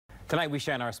Tonight we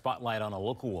shine our spotlight on a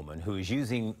local woman who is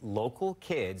using local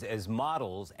kids as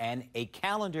models and a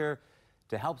calendar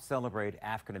to help celebrate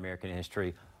African American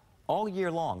history all year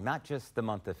long, not just the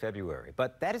month of February.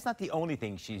 But that is not the only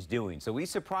thing she's doing. So we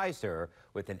surprised her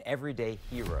with an Everyday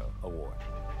Hero Award.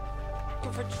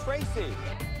 For Tracy.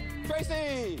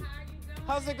 Tracy,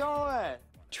 how's it going?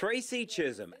 Traci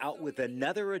Chisolm out with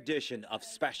another edition of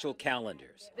special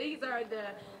calendars. These are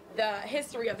the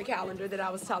history of the calendar that I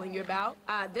was telling you about.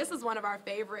 This is one of our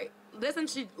favorite. Listen,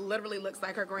 she literally looks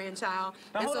like her grandchild.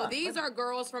 And so these are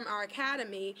girls from our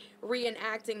academy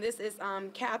reenacting. This is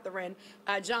Katherine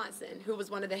Johnson, who was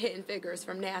one of the hidden figures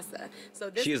from NASA. So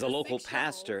this she is a local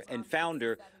pastor and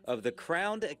founder of the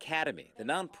Crowned Academy, the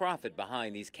nonprofit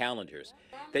behind these calendars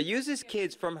that uses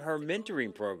kids from her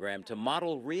mentoring program to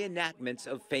model reenactments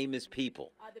of famous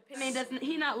people. Doesn't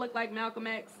he not look like Malcolm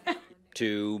X?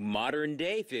 To modern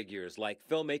day figures like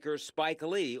filmmaker Spike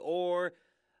Lee or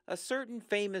a certain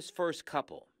famous first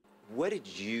couple. What did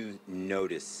you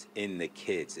notice in the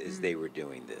kids as they were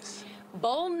doing this?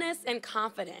 Boldness and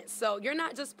confidence. So you're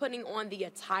not just putting on the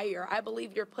attire. I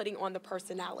believe you're putting on the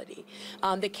personality,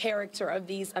 the character of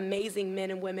these amazing men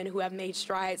and women who have made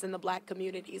strides in the Black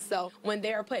community. So when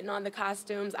they're putting on the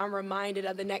costumes, I'm reminded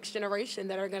of the next generation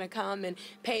that are going to come and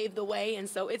pave the way. And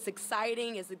so it's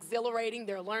exciting, it's exhilarating.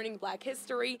 They're learning Black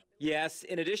history. Yes,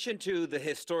 in addition to the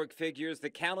historic figures, the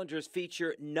calendars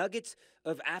feature nuggets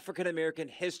of African American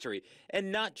history,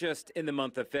 and not just in the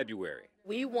month of February.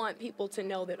 We want people to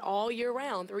know that all year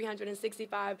round,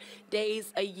 365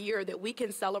 days a year, that we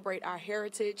can celebrate our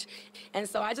heritage. And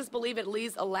so I just believe it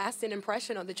leaves a lasting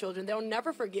impression on the children. They'll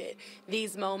never forget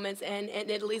these moments, and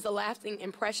it leaves a lasting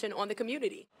impression on the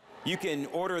community. You can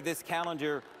order this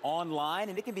calendar online,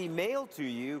 and it can be mailed to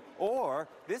you, or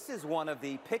this is one of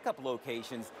the pickup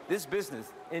locations, this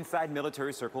business inside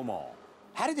Military Circle Mall.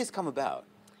 How did this come about?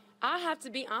 I have to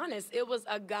be honest, it was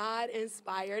a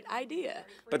God-inspired idea.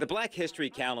 But the Black History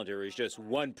Calendar is just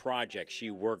one project she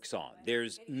works on.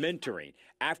 There's mentoring,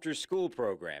 after-school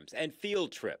programs, and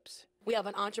field trips. We have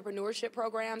an entrepreneurship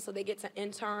program, so they get to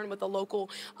intern with a local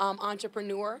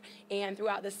entrepreneur, and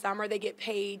throughout the summer they get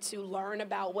paid to learn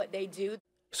about what they do.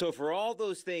 So for all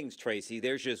those things, Tracy,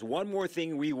 there's just one more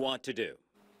thing we want to do.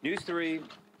 News 3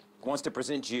 wants to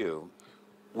present you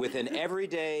with an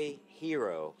Everyday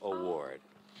Hero Award.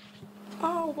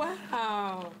 Oh,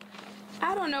 wow.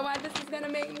 I don't know why this is going to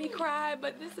make me cry,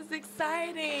 but this is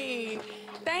exciting.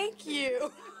 Thank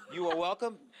you. You are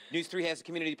welcome. News 3 has a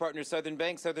community partner, Southern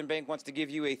Bank. Southern Bank wants to give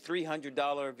you a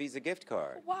 $300 Visa gift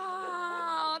card.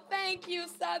 Wow. Thank you,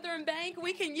 Southern Bank.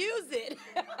 We can use it.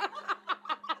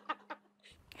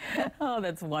 Oh,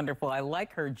 that's wonderful. I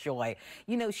like her joy.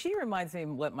 You know, she reminds me of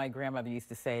what my grandmother used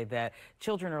to say, that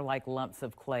children are like lumps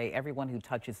of clay. Everyone who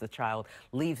touches the child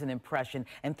leaves an impression.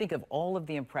 And think of all of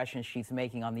the impressions she's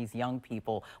making on these young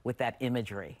people with that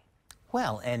imagery.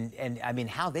 Well, and I mean,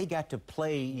 how they got to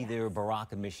play either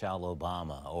Barack and Michelle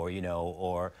Obama, or, you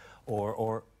know,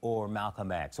 or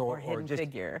Malcolm X, or hidden just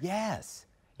figure. Yes.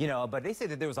 You know, but they say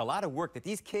that there was a lot of work that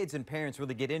these kids and parents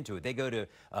really get into it. They go to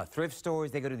thrift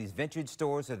stores, they go to these vintage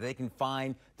stores so that they can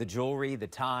find the jewelry, the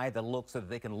tie, the look, so that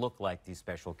they can look like these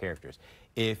special characters.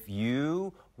 If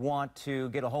you want to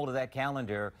get a hold of that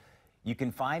calendar, you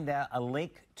can find a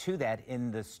link to that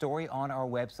in the story on our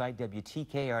website,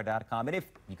 WTKR.com. And if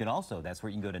you can also, that's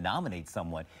where you can go to nominate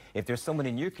someone. If there's someone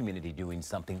in your community doing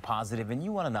something positive and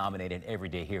you want to nominate an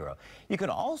Everyday Hero, you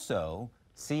can also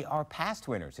see our past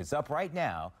winners. It's up right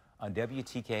now on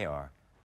WTKR.